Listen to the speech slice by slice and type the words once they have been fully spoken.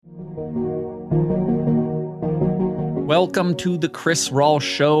Welcome to the Chris Rawl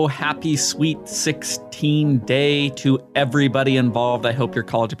Show. Happy Sweet 16 Day to everybody involved. I hope your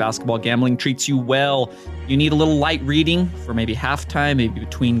college basketball gambling treats you well. You need a little light reading for maybe halftime, maybe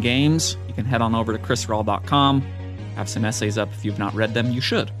between games. You can head on over to chrisrawl.com. Have some essays up. If you've not read them, you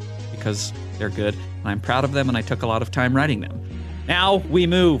should, because they're good. And I'm proud of them, and I took a lot of time writing them. Now we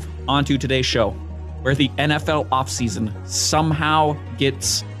move on to today's show, where the NFL offseason somehow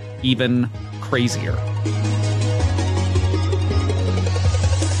gets even crazier.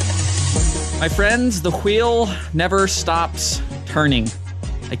 My friends, the wheel never stops turning.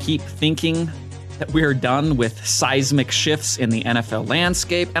 I keep thinking that we're done with seismic shifts in the NFL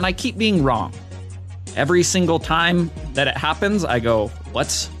landscape, and I keep being wrong. Every single time that it happens, I go,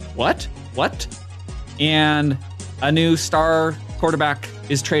 what? And a new star quarterback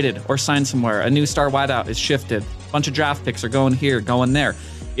is traded or signed somewhere. A new star wideout is shifted. A bunch of draft picks are going here, going there.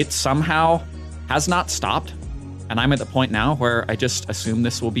 It somehow has not stopped. And I'm at the point now where I just assume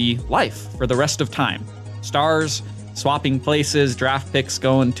this will be life for the rest of time. Stars swapping places, draft picks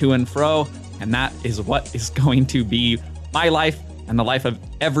going to and fro, and that is what is going to be my life and the life of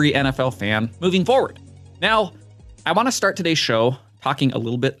every NFL fan moving forward. Now, I want to start today's show talking a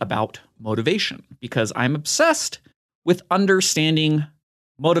little bit about motivation, because I'm obsessed with understanding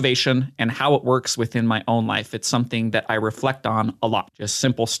motivation and how it works within my own life. It's something that I reflect on a lot. Just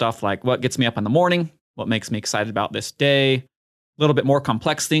simple stuff like what gets me up in the morning, what makes me excited about this day, a little bit more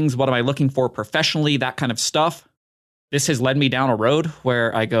complex things. What am I looking for professionally? That kind of stuff. This has led me down a road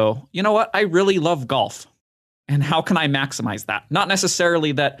where I go, you know what? I really love golf. And how can I maximize that? Not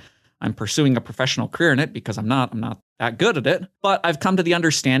necessarily that I'm pursuing a professional career in it, because I'm not that good at it. But I've come to the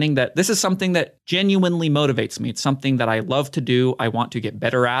understanding that this is something that genuinely motivates me. It's something that I love to do. I want to get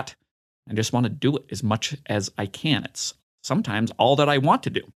better at. I just want to do it as much as I can. It's sometimes all that I want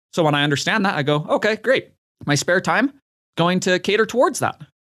to do. So when I understand that, I go, okay, great. My spare time, going to cater towards that,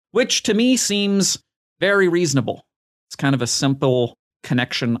 which to me seems very reasonable. It's kind of a simple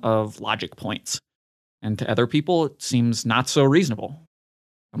connection of logic points. And to other people, it seems not so reasonable.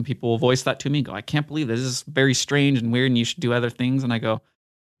 Some people will voice that to me and go, I can't believe this is very strange and weird and you should do other things. And I go,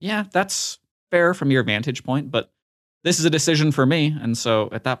 yeah, that's fair from your vantage point, but this is a decision for me. And so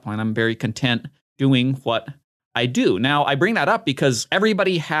at that point, I'm very content doing what I do. Now, I bring that up because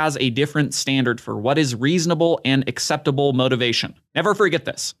everybody has a different standard for what is reasonable and acceptable motivation. Never forget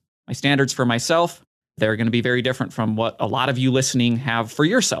this. My standards for myself, they're going to be very different from what a lot of you listening have for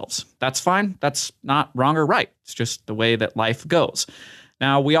yourselves. That's fine. That's not wrong or right. It's just the way that life goes.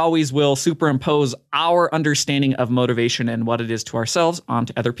 Now, we always will superimpose our understanding of motivation and what it is to ourselves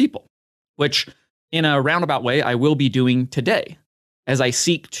onto other people, which in a roundabout way I will be doing today, as I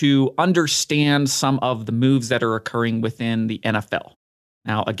seek to understand some of the moves that are occurring within the NFL.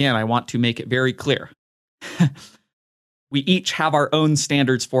 Now, again, I want to make it very clear. We each have our own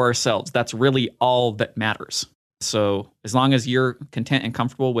standards for ourselves. That's really all that matters. So as long as you're content and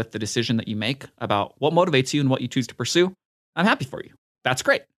comfortable with the decision that you make about what motivates you and what you choose to pursue, I'm happy for you. That's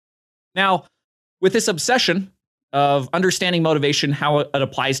great. Now, with this obsession of understanding motivation, how it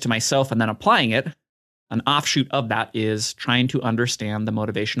applies to myself and then applying it, an offshoot of that is trying to understand the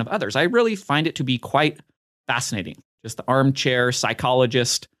motivation of others. I really find it to be quite fascinating. Just the armchair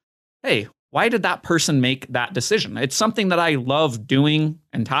psychologist. Hey, why did that person make that decision? It's something that I love doing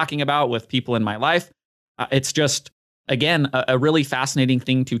and talking about with people in my life. It's just, again, a really fascinating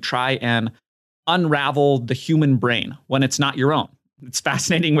thing to try and unravel the human brain when it's not your own. It's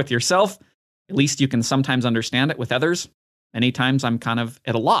fascinating with yourself. At least you can sometimes understand it with others. Many times I'm kind of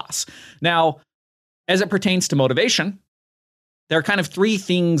at a loss. Now, as it pertains to motivation, there are kind of three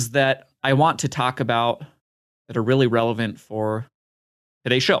things that I want to talk about that are really relevant for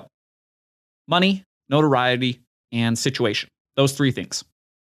today's show. Money, notoriety, and situation. Those three things.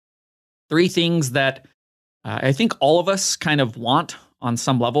 Three things that I think all of us kind of want on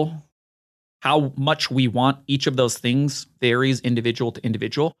some level. How much we want each of those things varies individual to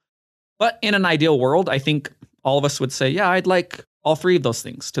individual. But in an ideal world, I think all of us would say, yeah, I'd like all three of those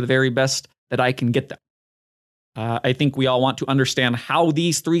things to the very best that I can get them. I think we all want to understand how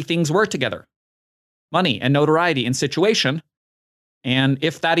these three things work together. Money and notoriety and situation. And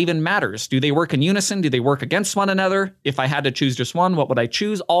if that even matters. Do they work in unison? Do they work against one another? If I had to choose just one, what would I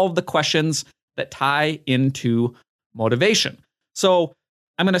choose? All of the questions that tie into motivation. So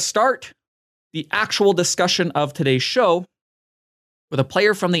I'm going to start the actual discussion of today's show with a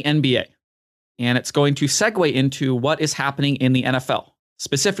player from the NBA. And it's going to segue into what is happening in the NFL,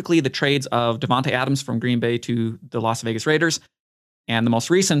 specifically the trades of Davante Adams from Green Bay to the Las Vegas Raiders, and the most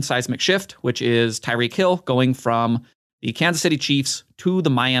recent seismic shift, which is Tyreek Hill going from the Kansas City Chiefs to the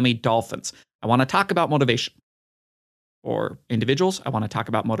Miami Dolphins. I want to talk about motivation for individuals. I want to talk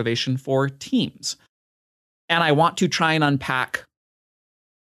about motivation for teams. And I want to try and unpack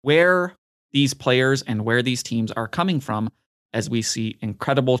where these players and where these teams are coming from as we see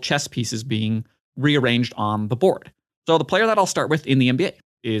incredible chess pieces being rearranged on the board. So the player that I'll start with in the NBA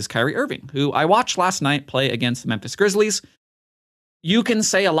is Kyrie Irving, who I watched last night play against the Memphis Grizzlies. You can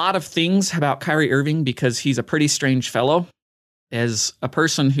say a lot of things about Kyrie Irving because he's a pretty strange fellow. As a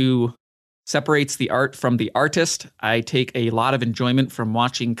person who separates the art from the artist, I take a lot of enjoyment from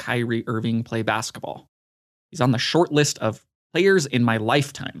watching Kyrie Irving play basketball. He's on the short list of players in my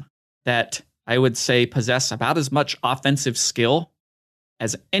lifetime that I would say possess about as much offensive skill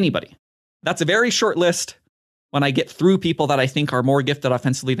as anybody. That's a very short list when I get through people that I think are more gifted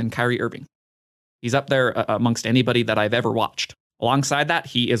offensively than Kyrie Irving. He's up there amongst anybody that I've ever watched. Alongside that,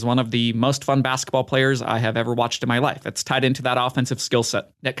 he is one of the most fun basketball players I have ever watched in my life. It's tied into that offensive skill set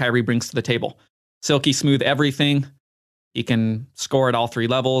that Kyrie brings to the table. Silky smooth everything. He can score at all three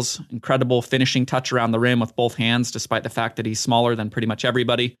levels. Incredible finishing touch around the rim with both hands, despite the fact that he's smaller than pretty much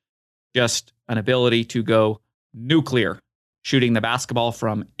everybody. Just an ability to go nuclear, shooting the basketball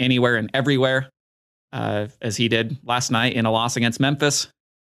from anywhere and everywhere, as he did last night in a loss against Memphis.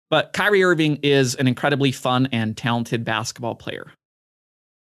 But Kyrie Irving is an incredibly fun and talented basketball player.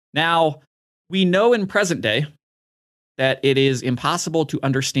 Now, we know in present day that it is impossible to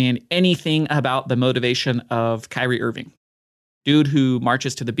understand anything about the motivation of Kyrie Irving. Dude who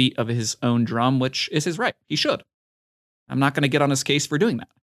marches to the beat of his own drum, which is his right. He should. I'm not going to get on his case for doing that.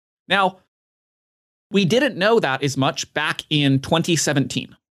 Now, we didn't know that as much back in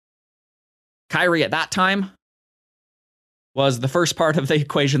 2017. Kyrie at that time was the first part of the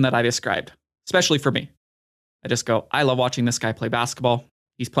equation that I described, especially for me. I just go, I love watching this guy play basketball.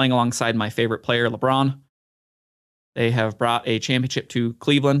 He's playing alongside my favorite player, LeBron. They have brought a championship to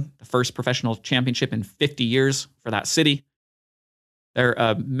Cleveland, the first professional championship in 50 years for that city. They're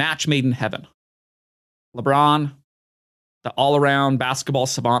a match made in heaven. LeBron, the all-around basketball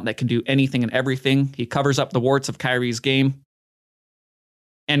savant that can do anything and everything. He covers up the warts of Kyrie's game.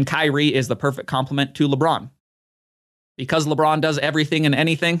 And Kyrie is the perfect complement to LeBron. Because LeBron does everything and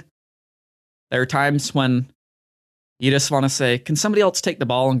anything, there are times when you just want to say, can somebody else take the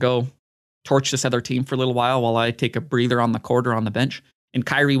ball and go torch this other team for a little while I take a breather on the court or on the bench? And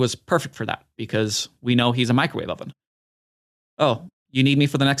Kyrie was perfect for that because we know he's a microwave oven. Oh, you need me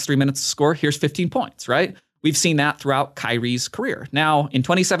for the next 3 minutes to score? Here's 15 points, right? We've seen that throughout Kyrie's career. Now, in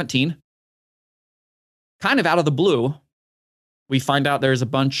 2017, kind of out of the blue, we find out there's a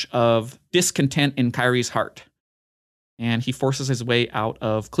bunch of discontent in Kyrie's heart. And he forces his way out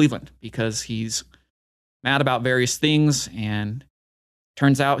of Cleveland because he's mad about various things. And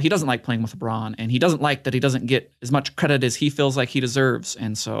turns out he doesn't like playing with LeBron. And he doesn't like that he doesn't get as much credit as he feels like he deserves.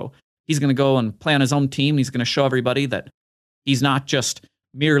 And so he's going to go and play on his own team. He's going to show everybody that he's not just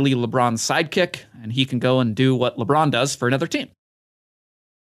merely LeBron's sidekick, and he can go and do what LeBron does for another team.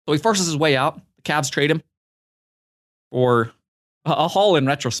 So he forces his way out. The Cavs trade him for a haul in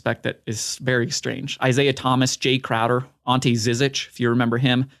retrospect that is very strange. Isaiah Thomas, Jay Crowder, Ante Zizic, if you remember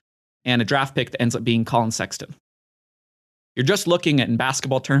him, and a draft pick that ends up being Colin Sexton. You're just looking at, in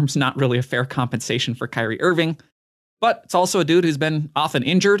basketball terms, not really a fair compensation for Kyrie Irving, but it's also a dude who's been often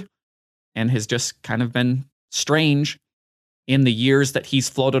injured and has just kind of been strange in the years that he's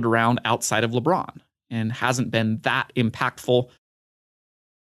floated around outside of LeBron and hasn't been that impactful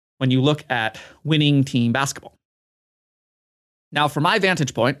when you look at winning team basketball. Now, from my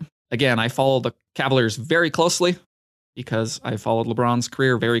vantage point, again, I follow the Cavaliers very closely because I followed LeBron's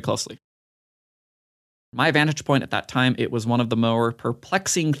career very closely. From my vantage point at that time, it was one of the more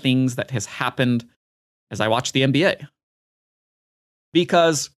perplexing things that has happened as I watched the NBA.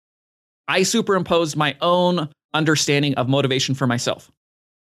 Because I superimposed my own understanding of motivation for myself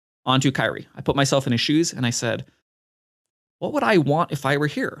onto Kyrie. I put myself in his shoes and I said, what would I want if I were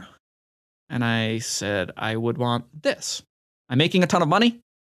here? And I said, I would want this. I'm making a ton of money.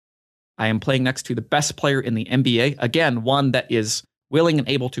 I am playing next to the best player in the NBA. Again, one that is willing and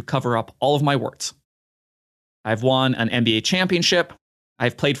able to cover up all of my warts. I've won an NBA championship.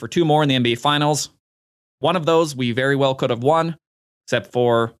 I've played for 2 more in the NBA Finals. One of those we very well could have won, except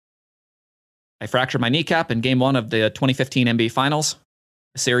for I fractured my kneecap in Game 1 of the 2015 NBA Finals,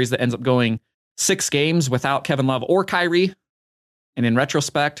 a series that ends up going 6 games without Kevin Love or Kyrie. And in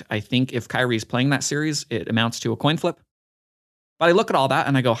retrospect, I think if Kyrie's playing that series, it amounts to a coin flip. But I look at all that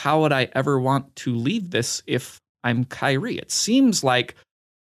and I go, how would I ever want to leave this if I'm Kyrie? It seems like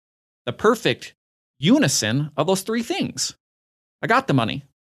the perfect unison of those 3 things. I got the money.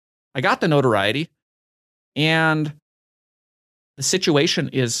 I got the notoriety. And the situation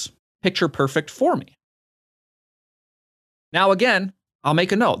is picture perfect for me. Now, again, I'll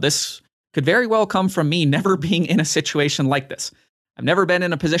make a note. This could very well come from me never being in a situation like this. I've never been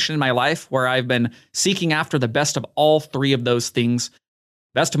in a position in my life where I've been seeking after the best of all three of those things,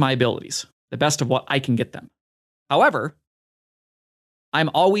 best of my abilities, the best of what I can get them. However, I'm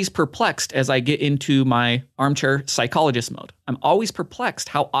always perplexed as I get into my armchair psychologist mode. I'm always perplexed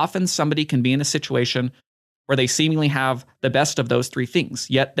how often somebody can be in a situation where they seemingly have the best of those three things,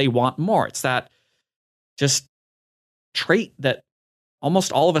 yet they want more. It's that just trait that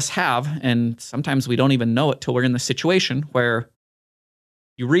almost all of us have, and sometimes we don't even know it till we're in the situation where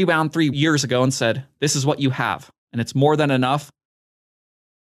you rebound 3 years ago and said, this is what you have, and it's more than enough.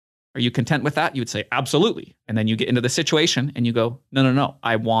 Are you content with that? You would say, absolutely. And then you get into the situation and you go, no,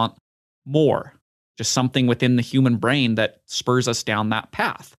 I want more. Just something within the human brain that spurs us down that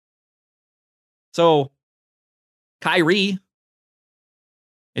path. So Kyrie,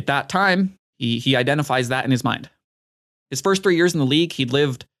 at that time, he identifies that in his mind. His first 3 years in the league, he'd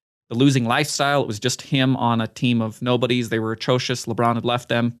lived the losing lifestyle. It was just him on a team of nobodies. They were atrocious. LeBron had left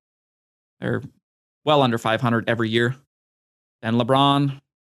them. They're well under 500 every year. Then LeBron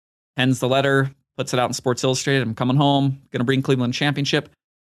pens the letter, puts it out in Sports Illustrated. I'm coming home, going to bring Cleveland a championship.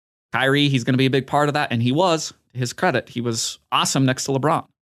 Kyrie, he's going to be a big part of that. And he was, to his credit. He was awesome next to LeBron.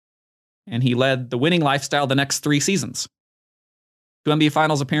 And he led the winning lifestyle the next 3 seasons. 2 NBA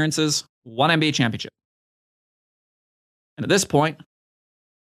Finals appearances, 1 NBA championship. And at this point,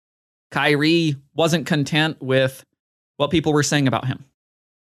 Kyrie wasn't content with what people were saying about him.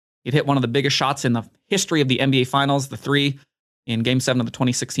 He'd hit one of the biggest shots in the history of the NBA Finals, the 3 in Game 7 of the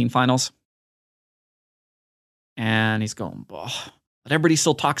 2016 Finals. And he's going, but everybody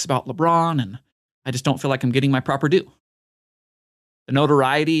still talks about LeBron, and I just don't feel like I'm getting my proper due. The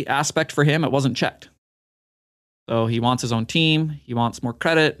notoriety aspect for him, it wasn't checked. So he wants his own team. He wants more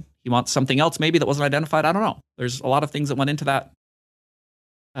credit. He wants something else maybe that wasn't identified. I don't know. There's a lot of things that went into that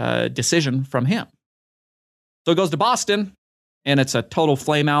decision from him. So he goes to Boston, and it's a total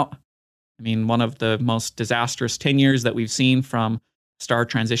flame out. I mean, one of the most disastrous tenures that we've seen from star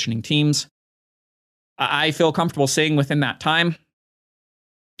transitioning teams. I feel comfortable saying within that time,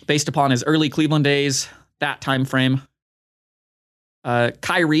 based upon his early Cleveland days, that time frame,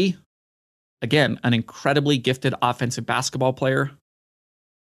 Kyrie, again, an incredibly gifted offensive basketball player,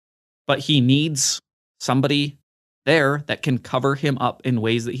 but he needs somebody there that can cover him up in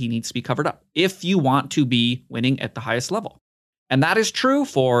ways that he needs to be covered up if you want to be winning at the highest level. And that is true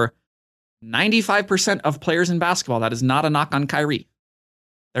for 95% of players in basketball. That is not a knock on Kyrie.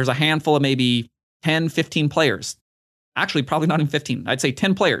 There's a handful of maybe 10, 15 players. Actually, probably not even 15. I'd say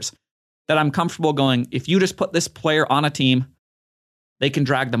 10 players that I'm comfortable going, if you just put this player on a team, they can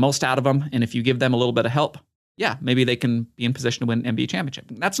drag the most out of them. And if you give them a little bit of help, yeah, maybe they can be in position to win an NBA championship.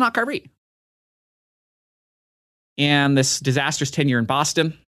 That's not Kyrie. And this disastrous tenure in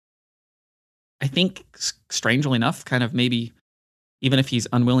Boston, I think, strangely enough, kind of maybe, even if he's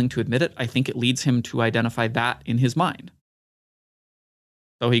unwilling to admit it, I think it leads him to identify that in his mind.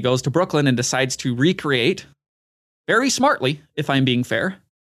 So he goes to Brooklyn and decides to recreate, very smartly, if I'm being fair,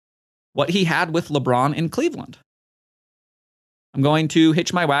 what he had with LeBron in Cleveland. I'm going to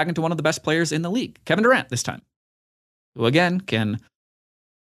hitch my wagon to one of the best players in the league, Kevin Durant this time, who again can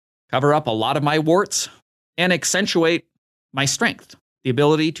cover up a lot of my warts and accentuate my strength, the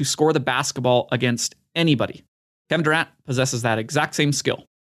ability to score the basketball against anybody. Kevin Durant possesses that exact same skill.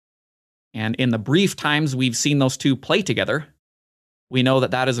 And in the brief times we've seen those two play together, we know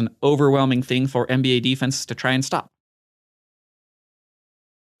that that is an overwhelming thing for NBA defenses to try and stop.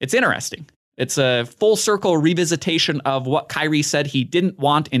 It's interesting. It's a full circle revisitation of what Kyrie said he didn't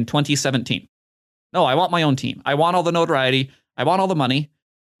want in 2017. No, I want my own team. I want all the notoriety. I want all the money,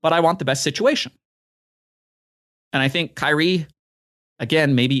 but I want the best situation. And I think Kyrie,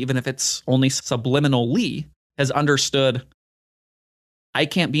 again, maybe even if it's only subliminally, has understood I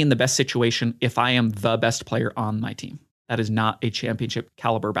can't be in the best situation if I am the best player on my team. That is not a championship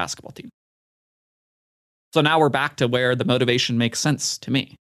caliber basketball team. So now we're back to where the motivation makes sense to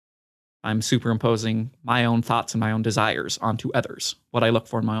me. I'm superimposing my own thoughts and my own desires onto others, what I look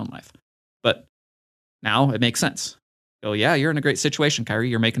for in my own life. But now it makes sense. Oh yeah, you're in a great situation, Kyrie.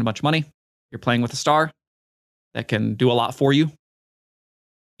 You're making a bunch of money. You're playing with a star that can do a lot for you.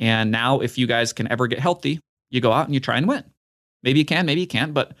 And now if you guys can ever get healthy, you go out and you try and win. Maybe you can, maybe you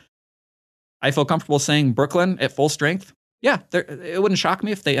can't, but I feel comfortable saying Brooklyn at full strength. Yeah, it wouldn't shock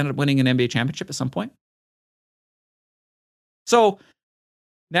me if they ended up winning an NBA championship at some point. So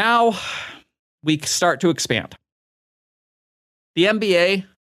now we start to expand. The NBA,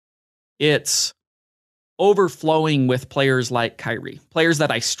 it's overflowing with players like Kyrie, players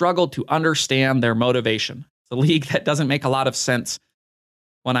that I struggled to understand their motivation. It's a league that doesn't make a lot of sense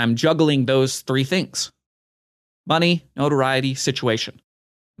when I'm juggling those three things: money, notoriety, situation.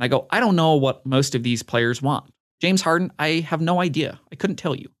 And I go, I don't know what most of these players want. James Harden, I have no idea. I couldn't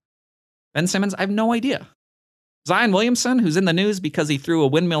tell you. Ben Simmons, I have no idea. Zion Williamson, who's in the news because he threw a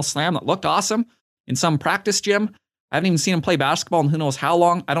windmill slam that looked awesome in some practice gym. I haven't even seen him play basketball in who knows how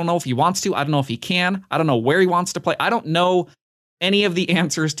long. I don't know if he wants to. I don't know if he can. I don't know where he wants to play. I don't know any of the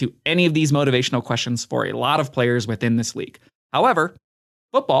answers to any of these motivational questions for a lot of players within this league. However,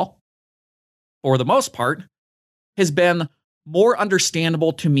 football, for the most part, has been more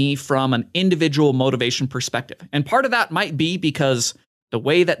understandable to me from an individual motivation perspective. And part of that might be because the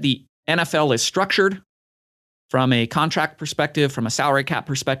way that the NFL is structured, from a contract perspective, from a salary cap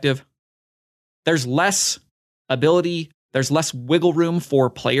perspective, there's less ability, there's less wiggle room for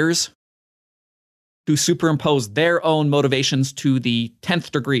players to superimpose their own motivations to the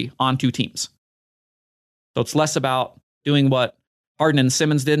 10th degree onto teams. So it's less about doing what Harden and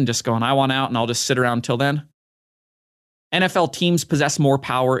Simmons did and just going, I want out and I'll just sit around till then. NFL teams possess more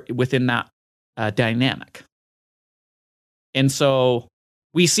power within that dynamic. And so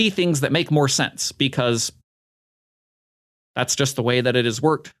we see things that make more sense because that's just the way that it has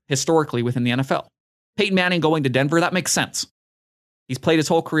worked historically within the NFL. Peyton Manning going to Denver, that makes sense. He's played his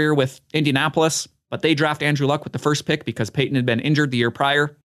whole career with Indianapolis, but they draft Andrew Luck with the first pick because Peyton had been injured the year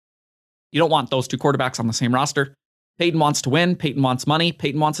prior. You don't want those two quarterbacks on the same roster. Peyton wants to win. Peyton wants money.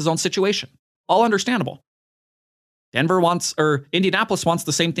 Peyton wants his own situation. All understandable. Indianapolis wants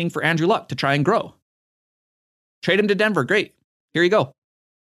the same thing for Andrew Luck to try and grow. Trade him to Denver. Great. Here you go.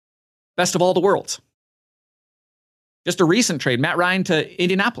 Best of all the worlds. Just a recent trade, Matt Ryan to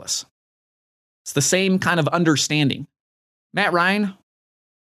Indianapolis. It's the same kind of understanding. Matt Ryan,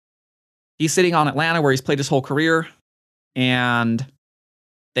 he's sitting on Atlanta where he's played his whole career, and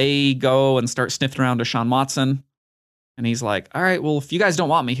they go and start sniffing around Deshaun Watson, and he's like, all right, well, if you guys don't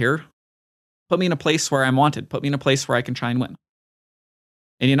want me here, put me in a place where I'm wanted. Put me in a place where I can try and win.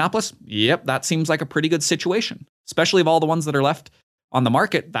 Indianapolis, yep, that seems like a pretty good situation, especially of all the ones that are left on the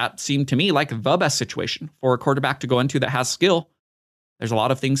market. That seemed to me like the best situation for a quarterback to go into that has skill. There's a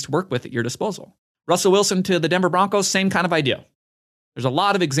lot of things to work with at your disposal. Russell Wilson to the Denver Broncos, same kind of idea. There's a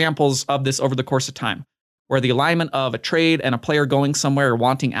lot of examples of this over the course of time where the alignment of a trade and a player going somewhere or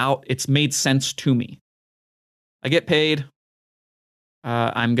wanting out, it's made sense to me. I get paid.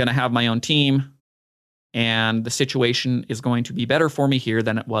 I'm going to have my own team, and the situation is going to be better for me here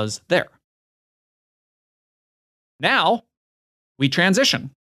than it was there. Now, we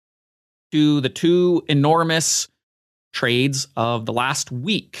transition to the two enormous trades of the last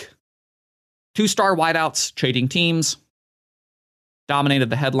week. Two-star wideouts trading teams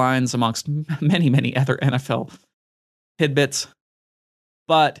dominated the headlines amongst many, many other NFL tidbits.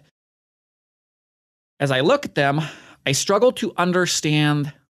 But as I look at them, I struggle to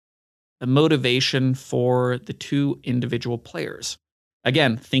understand the motivation for the two individual players.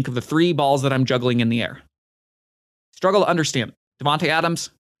 Again, think of the three balls that I'm juggling in the air. Struggle to understand. Davante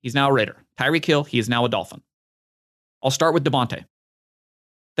Adams, he's now a Raider. Tyreek Hill, he is now a Dolphin. I'll start with Davante.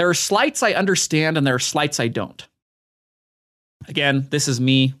 There are slights I understand and there are slights I don't. Again, this is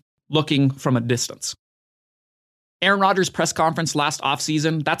me looking from a distance. Aaron Rodgers' press conference last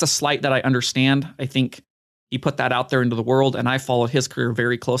offseason, that's a slight that I understand. I think he put that out there into the world, and I followed his career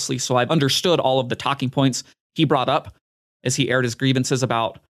very closely, so I've understood all of the talking points he brought up as he aired his grievances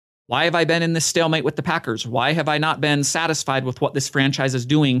about, why have I been in this stalemate with the Packers? Why have I not been satisfied with what this franchise is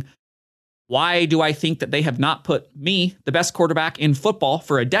doing? Why do I think that they have not put me, the best quarterback in football,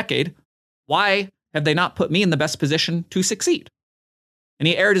 for a decade? Why have they not put me in the best position to succeed? And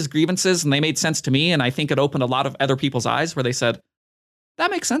he aired his grievances, and they made sense to me, and I think it opened a lot of other people's eyes where they said,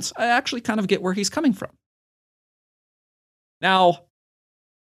 that makes sense. I actually kind of get where he's coming from. Now,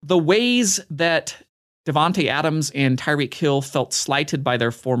 the ways that Davante Adams and Tyreek Hill felt slighted by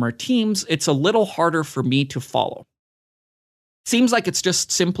their former teams, it's a little harder for me to follow. Seems like it's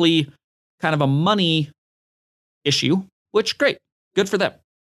just simply kind of a money issue, which great, good for them.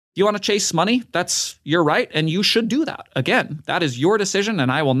 If you want to chase money, that's your right, and you should do that. Again, that is your decision,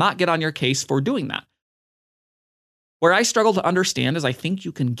 and I will not get on your case for doing that. Where I struggle to understand is I think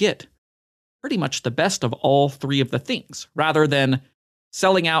you can get pretty much the best of all three of the things, rather than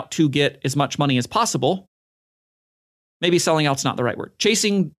selling out to get as much money as possible. Maybe selling out's not the right word.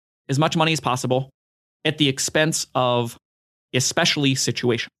 Chasing as much money as possible at the expense of especially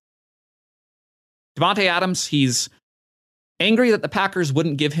situation. Davante Adams, he's angry that the Packers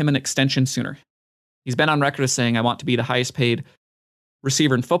wouldn't give him an extension sooner. He's been on record as saying, I want to be the highest paid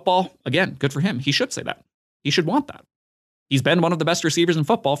receiver in football. Again, good for him. He should say that. He should want that. He's been one of the best receivers in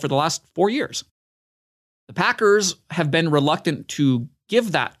football for the last 4 years. The Packers have been reluctant to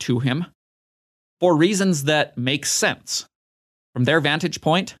give that to him for reasons that make sense. From their vantage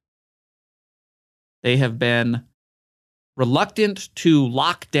point, they have been reluctant to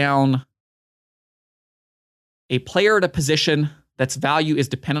lock down a player at a position that's value is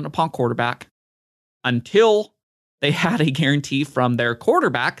dependent upon quarterback until they had a guarantee from their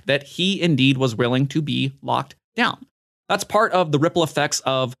quarterback that he indeed was willing to be locked down. That's part of the ripple effects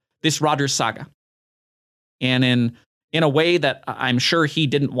of this Rodgers saga. And in a way that I'm sure he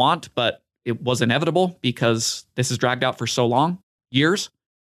didn't want, but it was inevitable because this has dragged out for so long, years.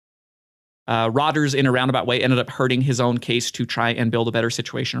 Rodgers, in a roundabout way, ended up hurting his own case to try and build a better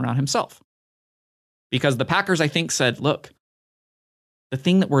situation around himself. Because the Packers, I think, said, look, the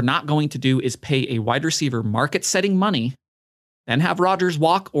thing that we're not going to do is pay a wide receiver market-setting money, then have Rodgers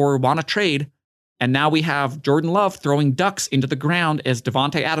walk or want to trade, and now we have Jordan Love throwing ducks into the ground as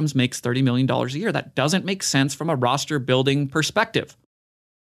Davante Adams makes $30 million a year. That doesn't make sense from a roster-building perspective.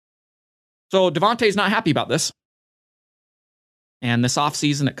 So Davante's not happy about this. And this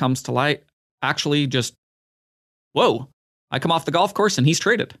offseason, it comes to light, actually just, whoa, I come off the golf course and he's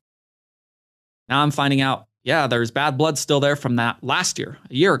traded. Now I'm finding out, yeah, there's bad blood still there from that last year,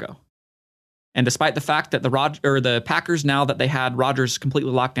 a year ago. And despite the fact that the Packers, now that they had Rodgers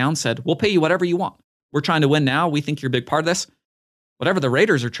completely locked down, said, we'll pay you whatever you want. We're trying to win now. We think you're a big part of this. Whatever the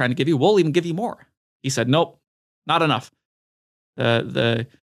Raiders are trying to give you, we'll even give you more. He said, nope, not enough. The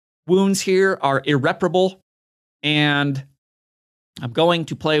wounds here are irreparable, and I'm going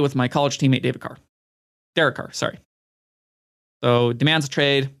to play with my college teammate Derek Carr, sorry. So demands a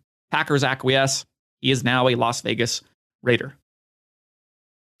trade. Packers acquiesce. He is now a Las Vegas Raider.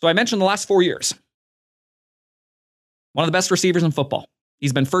 So I mentioned the last 4 years. One of the best receivers in football.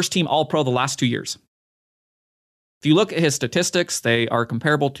 He's been first team All-Pro the last 2 years. If you look at his statistics, they are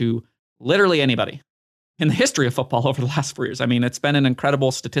comparable to literally anybody in the history of football over the last 4 years. I mean, it's been an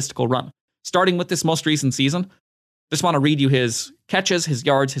incredible statistical run. Starting with this most recent season, just want to read you his catches, his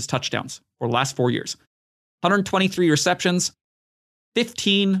yards, his touchdowns for the last 4 years. 123 receptions,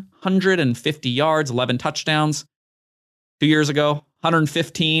 1,550 yards, 11 touchdowns. 2 years ago,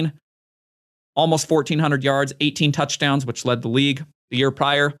 115, almost 1,400 yards, 18 touchdowns, which led the league. The year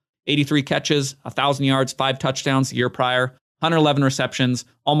prior, 83 catches, 1,000 yards, 5 touchdowns. The year prior, 111 receptions,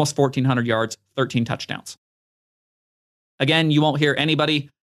 almost 1,400 yards, 13 touchdowns. Again, you won't hear anybody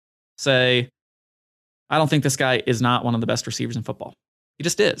say, I don't think this guy is not one of the best receivers in football. He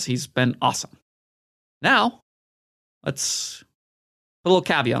just is. He's been awesome. Now, let's put a little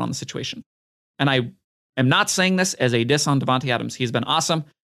caveat on the situation. And I am not saying this as a diss on Davante Adams. He's been awesome.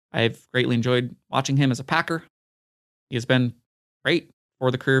 I've greatly enjoyed watching him as a Packer. He has been great for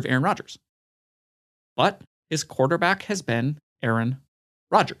the career of Aaron Rodgers. But his quarterback has been Aaron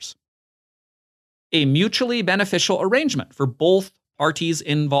Rodgers. A mutually beneficial arrangement for both parties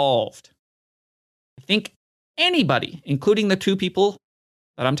involved. I think anybody, including the two people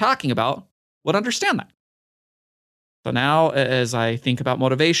that I'm talking about, would understand that. So now, as I think about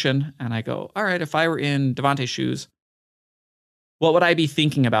motivation and I go, all right, if I were in Davante's shoes, what would I be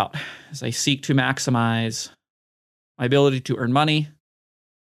thinking about as I seek to maximize my ability to earn money,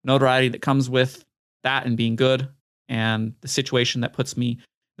 notoriety that comes with that and being good, and the situation that puts me in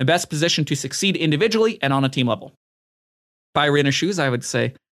the best position to succeed individually and on a team level? If I were in his shoes, I would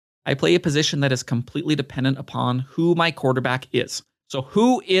say, I play a position that is completely dependent upon who my quarterback is. So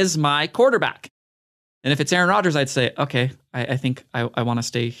who is my quarterback? And if it's Aaron Rodgers, I'd say, okay, I think I want to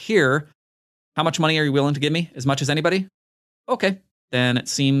stay here. How much money are you willing to give me? As much as anybody? Okay, then it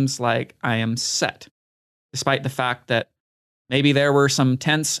seems like I am set. Despite the fact that maybe there were some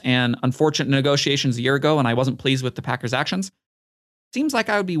tense and unfortunate negotiations a year ago and I wasn't pleased with the Packers' actions, seems like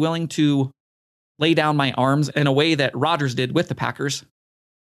I would be willing to lay down my arms in a way that Rodgers did with the Packers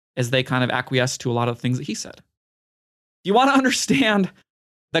as they kind of acquiesced to a lot of the things that he said. If you want to understand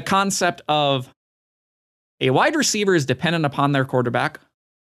the concept of a wide receiver is dependent upon their quarterback,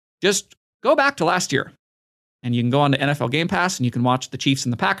 just go back to last year. And you can go on to NFL Game Pass and you can watch the Chiefs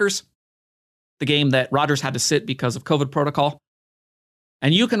and the Packers, the game that Rodgers had to sit because of COVID protocol.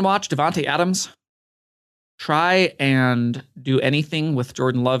 And you can watch Davante Adams try and do anything with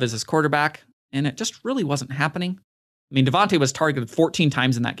Jordan Love as his quarterback, and it just really wasn't happening. I mean, Davante was targeted 14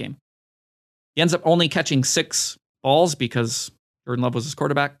 times in that game. He ends up only catching 6 balls because Jordan Love was his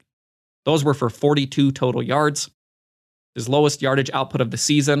quarterback. Those were for 42 total yards, his lowest yardage output of the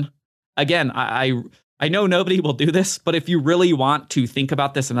season. Again, I know nobody will do this, but if you really want to think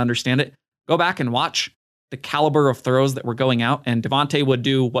about this and understand it, go back and watch the caliber of throws that were going out, and Davante would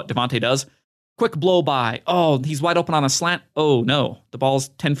do what Davante does, quick blow by. Oh, he's wide open on a slant. Oh, no, the ball's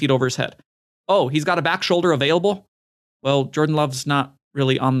 10 feet over his head. Oh, he's got a back shoulder available. Well, Jordan Love's not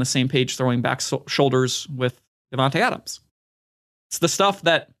really on the same page throwing back shoulders with Davante Adams. It's the stuff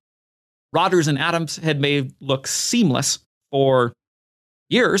that Rodgers and Adams had made look seamless for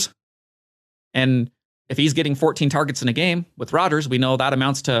years. And if he's getting 14 targets in a game with Rodgers, we know that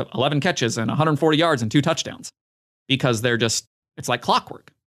amounts to 11 catches and 140 yards and 2 touchdowns because it's like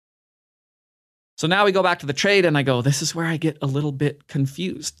clockwork. So now we go back to the trade and I go, this is where I get a little bit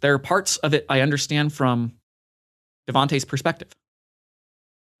confused. There are parts of it I understand from Davante's perspective.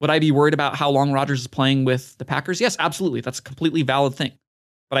 Would I be worried about how long Rodgers is playing with the Packers? Yes, absolutely. That's a completely valid thing.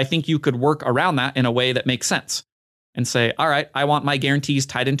 But I think you could work around that in a way that makes sense and say, all right, I want my guarantees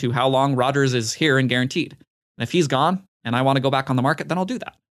tied into how long Rodgers is here and guaranteed. And if he's gone and I want to go back on the market, then I'll do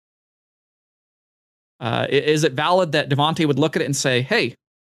that. Is it valid that Davante would look at it and say, hey,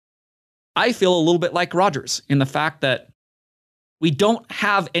 I feel a little bit like Rodgers in the fact that we don't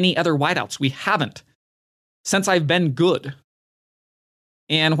have any other wideouts. We haven't since I've been good.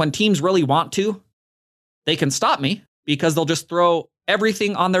 And when teams really want to, they can stop me because they'll just throw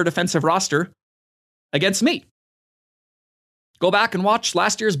everything on their defensive roster against me. Go back and watch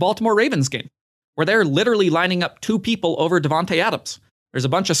last year's Baltimore Ravens game where they're literally lining up 2 people over Davante Adams. There's a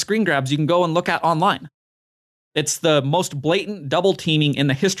bunch of screen grabs you can go and look at online. It's the most blatant double teaming in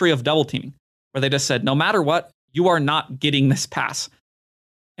the history of double teaming, where they just said, no matter what, you are not getting this pass.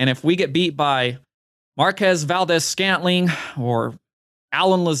 And if we get beat by Marquez Valdez-Scantling or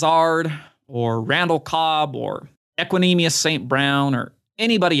Alan Lazard or Randall Cobb or Equinemius St. Brown or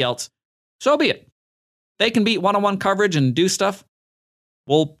anybody else, so be it. They can beat one-on-one coverage and do stuff.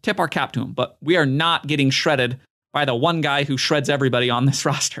 We'll tip our cap to them, but we are not getting shredded by the one guy who shreds everybody on this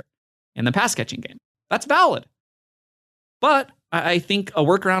roster in the pass catching game. That's valid. But I think a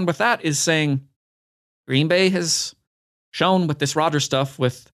workaround with that is saying Green Bay has shown with this Rodgers stuff,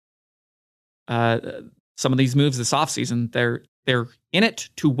 with some of these moves this offseason, they're in it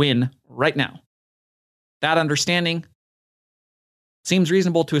to win right now. That understanding seems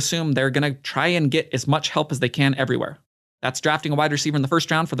reasonable to assume they're going to try and get as much help as they can everywhere. That's drafting a wide receiver in the first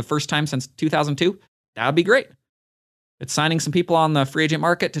round for the first time since 2002. That would be great. It's signing some people on the free agent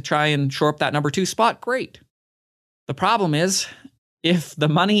market to try and shore up that number 2 spot. Great. The problem is, if the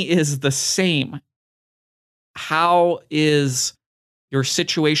money is the same, how is your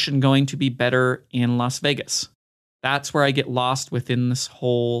situation going to be better in Las Vegas? That's where I get lost within this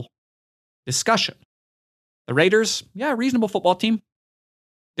whole discussion. The Raiders, reasonable football team.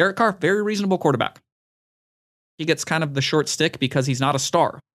 Derek Carr, very reasonable quarterback. He gets kind of the short stick because he's not a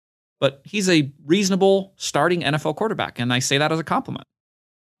star. But he's a reasonable starting NFL quarterback, and I say that as a compliment.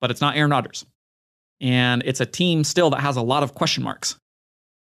 But it's not Aaron Rodgers. And it's a team still that has a lot of question marks.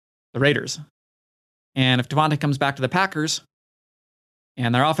 The Raiders. And if Davante comes back to the Packers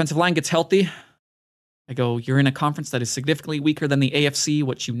and their offensive line gets healthy, I go, you're in a conference that is significantly weaker than the AFC,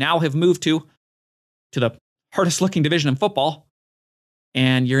 which you now have moved to the hardest looking division in football.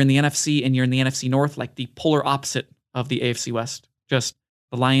 And you're in the NFC and you're in the NFC North, like the polar opposite of the AFC West. Just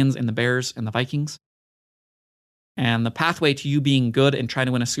the Lions and the Bears and the Vikings. And the pathway to you being good and trying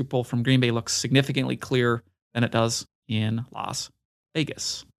to win a Super Bowl from Green Bay looks significantly clearer than it does in Las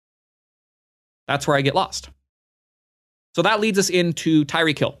Vegas. That's where I get lost. So that leads us into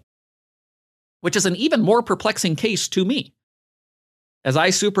Tyreek Hill, which is an even more perplexing case to me, as I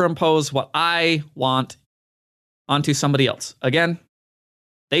superimpose what I want onto somebody else. Again,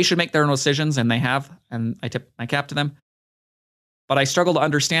 they should make their own decisions, and they have, and I tip my cap to them. But I struggle to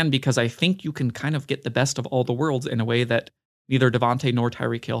understand because I think you can kind of get the best of all the worlds in a way that neither Davante nor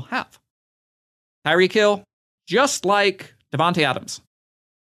Tyreek Hill have. Tyreek Hill, just like Davante Adams,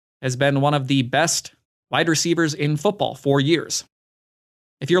 has been one of the best wide receivers in football for years.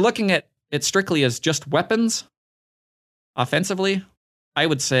 If you're looking at it strictly as just weapons, offensively, I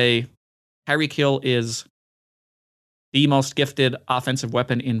would say Tyreek Hill is the most gifted offensive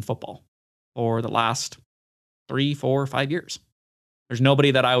weapon in football for the last 3, 4, 5 years. There's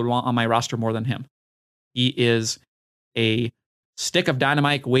nobody that I would want on my roster more than him. He is a stick of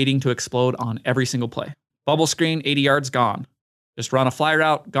dynamite waiting to explode on every single play. Bubble screen, 80 yards, gone. Just run a fly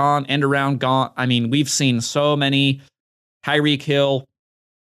route, gone. End around, gone. I mean, we've seen so many Tyreek Hill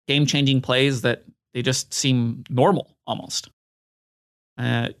game-changing plays that they just seem normal almost.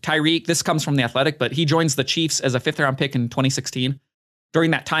 Tyreek, this comes from The Athletic, but he joins the Chiefs as a 5th-round pick in 2016.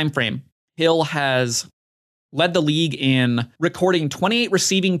 During that time frame, Hill has led the league in recording 28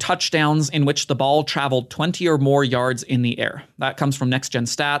 receiving touchdowns in which the ball traveled 20 or more yards in the air. That comes from Next Gen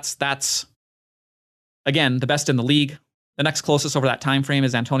Stats. That's, again, the best in the league. The next closest over that time frame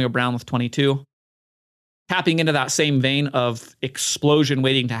is Antonio Brown with 22. Tapping into that same vein of explosion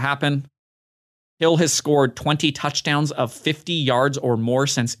waiting to happen, Hill has scored 20 touchdowns of 50 yards or more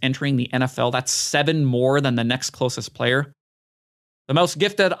since entering the NFL. That's 7 more than the next closest player. The most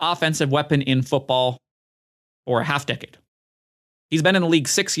gifted offensive weapon in football for a half decade. He's been in the league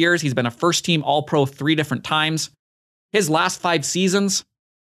 6 years. He's been a first-team All-Pro 3 different times. His last 5 seasons,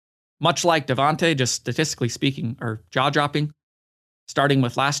 much like Davante, just statistically speaking, are jaw-dropping. Starting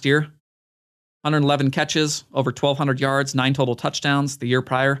with last year, 111 catches, over 1,200 yards, 9 total touchdowns. The year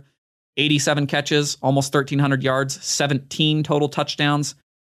prior, 87 catches, almost 1,300 yards, 17 total touchdowns.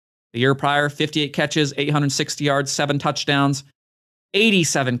 The year prior, 58 catches, 860 yards, 7 touchdowns.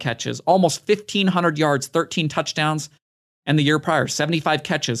 87 catches, almost 1,500 yards, 13 touchdowns. And the year prior, 75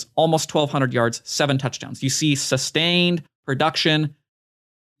 catches, almost 1,200 yards, 7 touchdowns. You see sustained production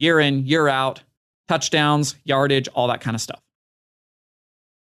year in, year out, touchdowns, yardage, all that kind of stuff.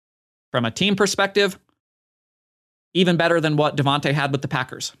 From a team perspective, even better than what Davante had with the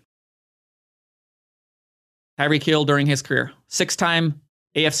Packers. Tyreek Hill during his career, 6-time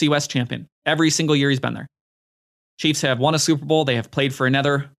AFC West champion. Every single year he's been there. Chiefs have won a Super Bowl. They have played for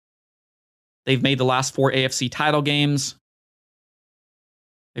another. They've made the last 4 AFC title games.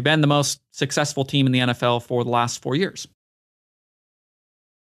 They've been the most successful team in the NFL for the last 4 years.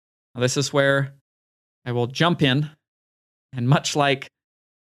 Now, this is where I will jump in, and much like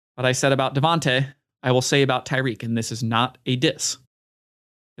what I said about Davante, I will say about Tyreek, and this is not a diss.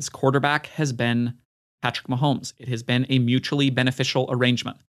 His quarterback has been Patrick Mahomes. It has been a mutually beneficial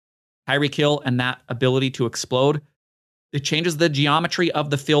arrangement. Tyreek Hill and that ability to explode, it changes the geometry of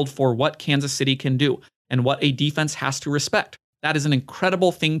the field for what Kansas City can do and what a defense has to respect. That is an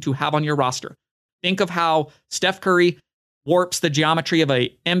incredible thing to have on your roster. Think of how Steph Curry warps the geometry of an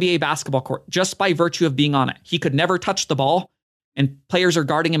NBA basketball court just by virtue of being on it. He could never touch the ball, and players are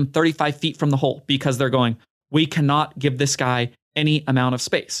guarding him 35 feet from the hole because they're going, we cannot give this guy any amount of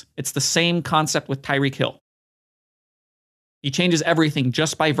space. It's the same concept with Tyreek Hill. He changes everything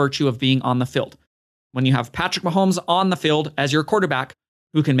just by virtue of being on the field. When you have Patrick Mahomes on the field as your quarterback,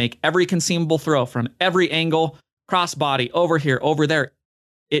 who can make every conceivable throw from every angle, crossbody, over here, over there,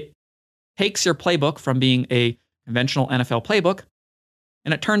 it takes your playbook from being a conventional NFL playbook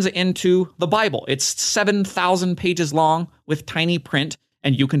and it turns it into the Bible. It's 7,000 pages long with tiny print,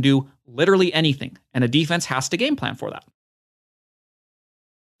 and you can do literally anything. And a defense has to game plan for that.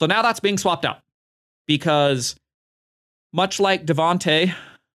 So now that's being swapped out because much like Davante,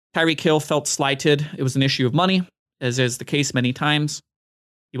 Tyreek Hill felt slighted. It was an issue of money, as is the case many times.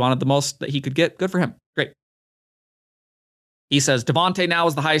 He wanted the most that he could get. Good for him. Great. He says, Davante now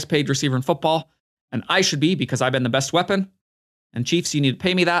is the highest paid receiver in football, and I should be because I've been the best weapon. And Chiefs, you need to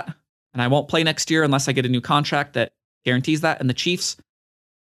pay me that. And I won't play next year unless I get a new contract that guarantees that. And the Chiefs,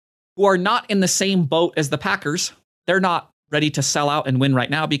 who are not in the same boat as the Packers, they're not ready to sell out and win right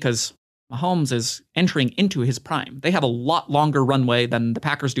now because Mahomes is entering into his prime. They have a lot longer runway than the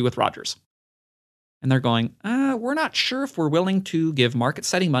Packers do with Rodgers. And they're going, we're not sure if we're willing to give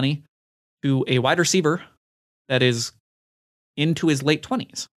market-setting money to a wide receiver that is into his late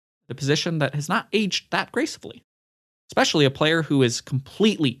 20s, the position that has not aged that gracefully, especially a player who is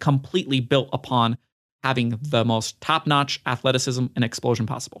completely built upon having the most top-notch athleticism and explosion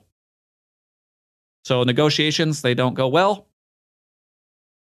possible. So negotiations, they don't go well.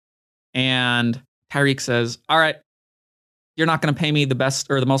 And Tyreek says, all right, you're not going to pay me the best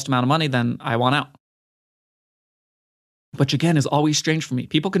or the most amount of money, then I want out. Which again is always strange for me.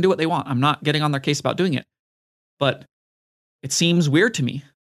 People can do what they want. I'm not getting on their case about doing it. But it seems weird to me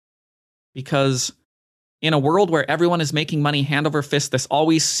because in a world where everyone is making money hand over fist, this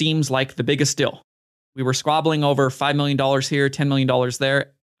always seems like the biggest deal. We were squabbling over $5 million here, $10 million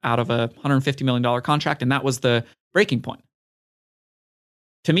there out of a $150 million contract, and that was the breaking point.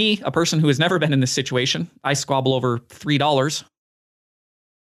 To me, a person who has never been in this situation, I squabble over $3.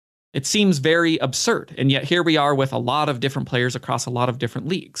 It seems very absurd, and yet here we are with a lot of different players across a lot of different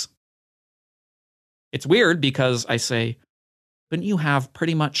leagues. It's weird because I say, wouldn't you have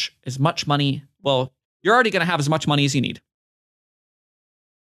pretty much as much money? Well, you're already going to have as much money as you need.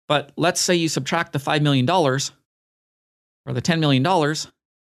 But let's say you subtract the $5 million or the $10 million,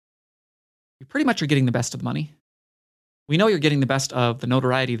 you pretty much are getting the best of the money. We know you're getting the best of the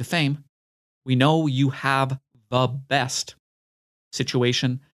notoriety, the fame. We know you have the best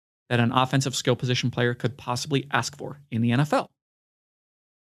situation that an offensive skill position player could possibly ask for in the NFL.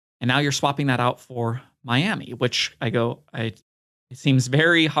 And now you're swapping that out for Miami, which it seems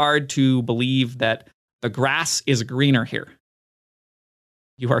very hard to believe that the grass is greener here.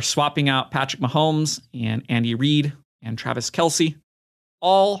 You are swapping out Patrick Mahomes and Andy Reid and Travis Kelce,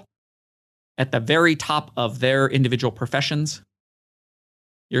 all at the very top of their individual professions.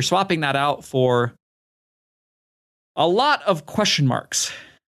 You're swapping that out for a lot of question marks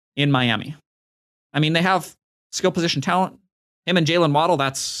in Miami. I mean, they have skill position talent. Him and Jalen Waddle,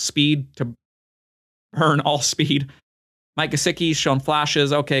 that's speed to burn all speed. Mike Gesicki's shown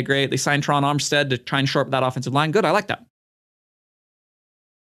flashes. Okay, great. They signed Teron Armstead to try and shore up that offensive line. Good, I like that.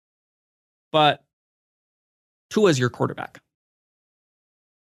 But Tua's your quarterback.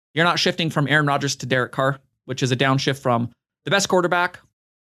 You're not shifting from Aaron Rodgers to Derek Carr, which is a downshift from the best quarterback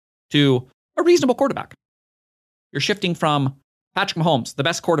to a reasonable quarterback. You're shifting from Patrick Mahomes, the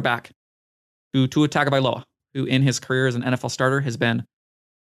best quarterback, to Tua Tagovailoa, who in his career as an NFL starter has been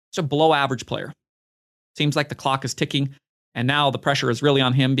just a below average player. Seems like the clock is ticking, and now the pressure is really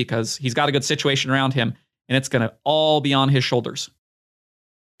on him because he's got a good situation around him, and it's going to all be on his shoulders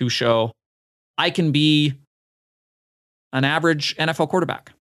to show I can be an average NFL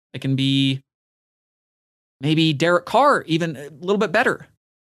quarterback. I can be maybe Derek Carr, even a little bit better.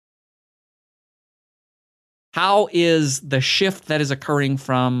 How is the shift that is occurring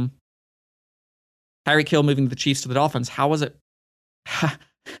from Tyreek Hill moving to the Chiefs to the Dolphins, how is it?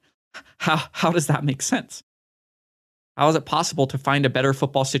 How does that make sense? How is it possible to find a better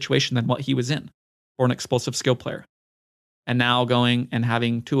football situation than what he was in for an explosive skill player? And now going and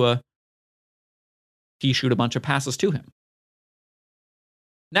having Tua shoot a bunch of passes to him.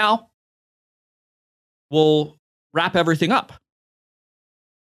 Now, we'll wrap everything up.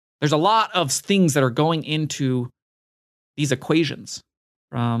 There's a lot of things that are going into these equations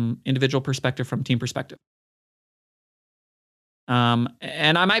from individual perspective, from team perspective.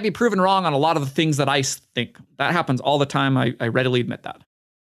 And I might be proven wrong on a lot of the things that I think. That happens all the time. I readily admit that.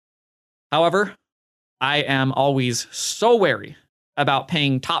 However, I am always so wary about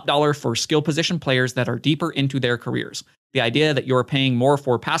paying top dollar for skill position players that are deeper into their careers. The idea that you're paying more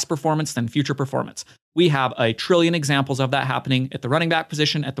for past performance than future performance. We have a trillion examples of that happening at the running back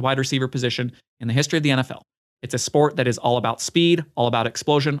position, at the wide receiver position in the history of the NFL. It's a sport that is all about speed, all about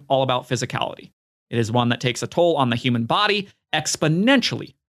explosion, all about physicality. It is one that takes a toll on the human body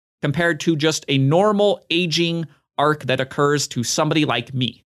exponentially compared to just a normal aging arc that occurs to somebody like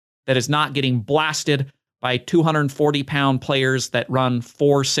me that is not getting blasted by 240-pound players that run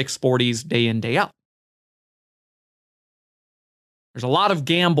 4 640s day in, day out. There's a lot of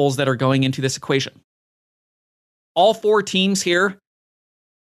gambles that are going into this equation. All 4 teams here,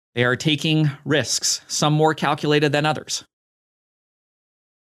 they are taking risks, some more calculated than others.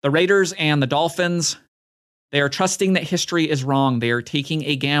 The Raiders and the Dolphins, they are trusting that history is wrong. They are taking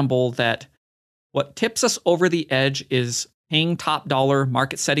a gamble that what tips us over the edge is paying top dollar,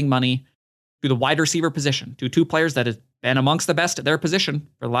 market-setting money to the wide receiver position, to 2 players that have been amongst the best at their position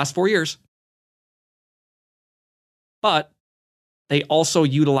for the last 4 years. But they also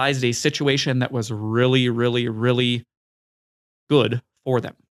utilized a situation that was really, really, really good for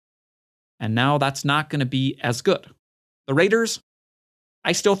them. And now that's not going to be as good. The Raiders,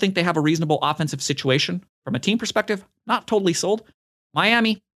 I still think they have a reasonable offensive situation. From a team perspective, not totally sold.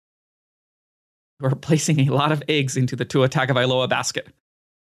 Miami, we're placing a lot of eggs into the Tua Tagovailoa basket.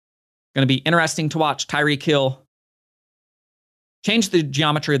 Going to be interesting to watch Tyreek Hill change the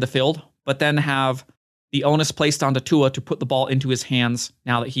geometry of the field, but then have the onus placed onto Tua to put the ball into his hands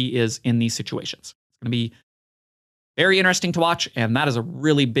now that he is in these situations. It's going to be very interesting to watch, and that is a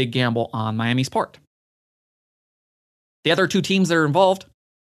really big gamble on Miami's part. The other 2 teams that are involved,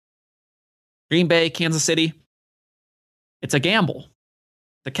 Green Bay, Kansas City, it's a gamble.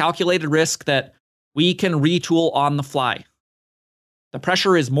 The calculated risk that we can retool on the fly. The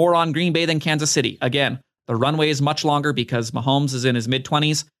pressure is more on Green Bay than Kansas City. Again, the runway is much longer because Mahomes is in his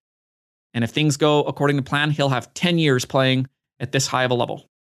mid-20s. And if things go according to plan, he'll have 10 years playing at this high of a level.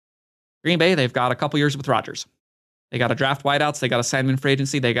 Green Bay, they've got a couple years with Rodgers. They got to draft wideouts. They got to sign him in free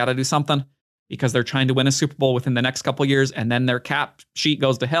agency. They got to do something because they're trying to win a Super Bowl within the next couple years. And then their cap sheet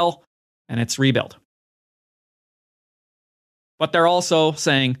goes to hell and it's rebuilt. But they're also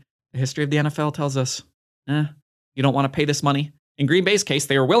saying the history of the NFL tells us, you don't want to pay this money. In Green Bay's case,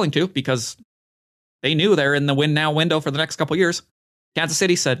 they were willing to because they knew they're in the win now window for the next couple years. Kansas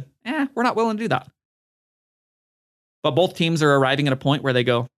City said, we're not willing to do that. But both teams are arriving at a point where they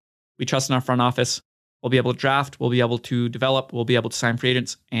go, we trust in our front office. We'll be able to draft. We'll be able to develop. We'll be able to sign free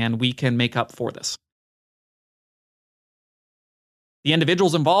agents, and we can make up for this. The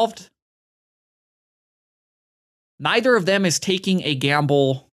individuals involved, neither of them is taking a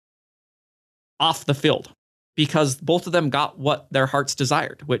gamble off the field because both of them got what their hearts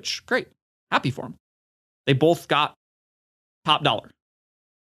desired, which, great, happy for them. They both got top dollar.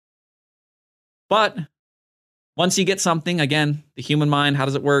 But once you get something, again, the human mind, how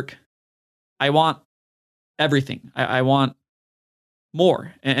does it work? I want everything. I want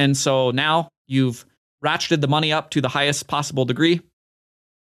more. And so now you've ratcheted the money up to the highest possible degree.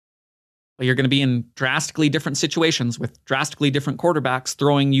 But you're going to be in drastically different situations with drastically different quarterbacks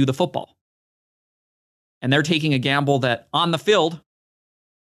throwing you the football. And they're taking a gamble that on the field,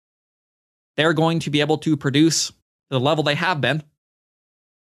 they're going to be able to produce to the level they have been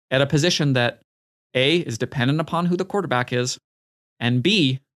at a position that A, is dependent upon who the quarterback is, and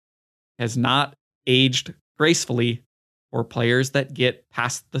B, has not aged gracefully for players that get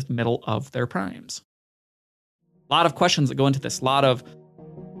past the middle of their primes. A lot of questions that go into this, a lot of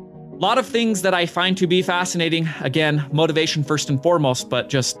things that I find to be fascinating. Again, motivation first and foremost, but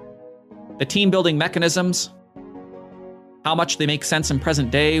just the team building mechanisms, how much they make sense in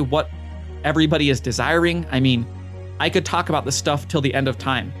present day, what everybody is desiring. I mean, I could talk about this stuff till the end of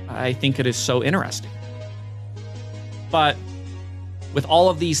time. I think it is so interesting. But with all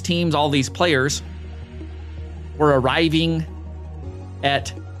of these teams, all these players, we're arriving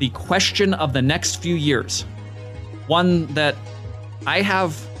at the question of the next few years. One that I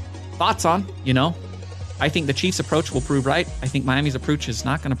have thoughts on, I think the Chiefs' approach will prove right. I think Miami's approach is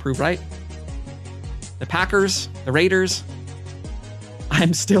not going to prove right. The Packers, the Raiders,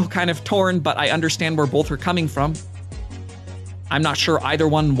 I'm still kind of torn, but I understand where both are coming from. I'm not sure either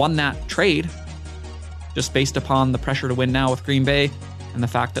one won that trade, just based upon the pressure to win now with Green Bay and the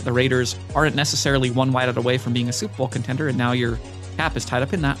fact that the Raiders aren't necessarily one wideout away from being a Super Bowl contender, and now your cap is tied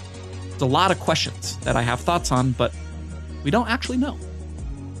up in that. There's a lot of questions that I have thoughts on, but we don't actually know.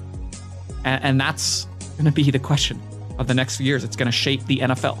 And that's going to be the question of the next few years. It's going to shape the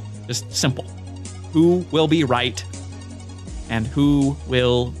NFL. Just simple. Who will be right and who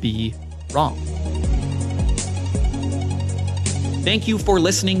will be wrong? Thank you for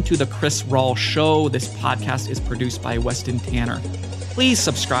listening to The Chris Rawl Show. This podcast is produced by Weston Tanner. Please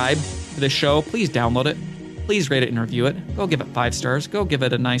subscribe to the show. Please download it. Please rate it and review it. Go give it 5 stars. Go give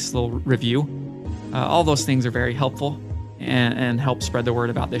it a nice little review. All those things are very helpful and help spread the word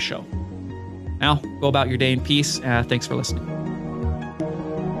about this show. Now, go about your day in peace. Thanks for listening.